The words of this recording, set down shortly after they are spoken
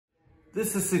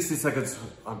This is 60 Seconds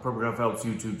on Program Phelps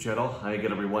YouTube channel. Hi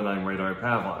again everyone, I'm Radar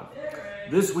Pavlov.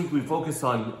 This week we focus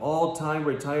on all-time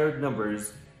retired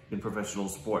numbers in professional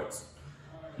sports.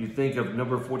 You think of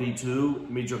number 42,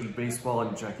 Major League Baseball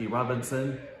and Jackie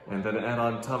Robinson, and then add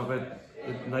on top of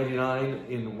it 99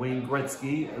 in Wayne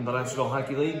Gretzky in the National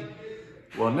Hockey League.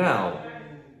 Well now,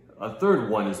 a third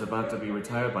one is about to be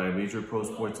retired by a major pro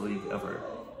sports league ever.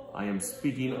 I am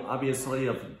speaking obviously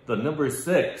of the number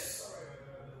 6,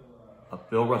 of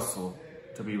Bill Russell,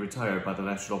 to be retired by the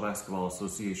National Basketball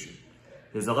Association.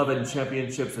 His 11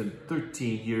 championships in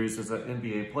 13 years as an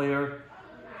NBA player.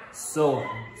 So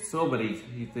many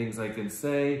things I can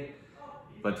say,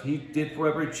 but he did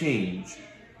forever change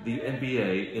the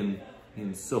NBA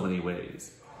in so many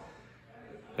ways.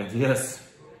 And yes,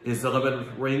 his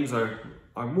 11 rings are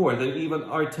more than even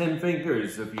our 10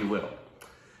 fingers, if you will.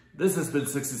 This has been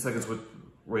 60 Seconds with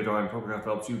Radar on Program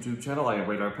Phelps YouTube channel. I am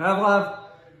Radar Pavlov.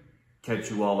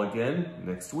 Catch you all again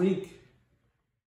next week.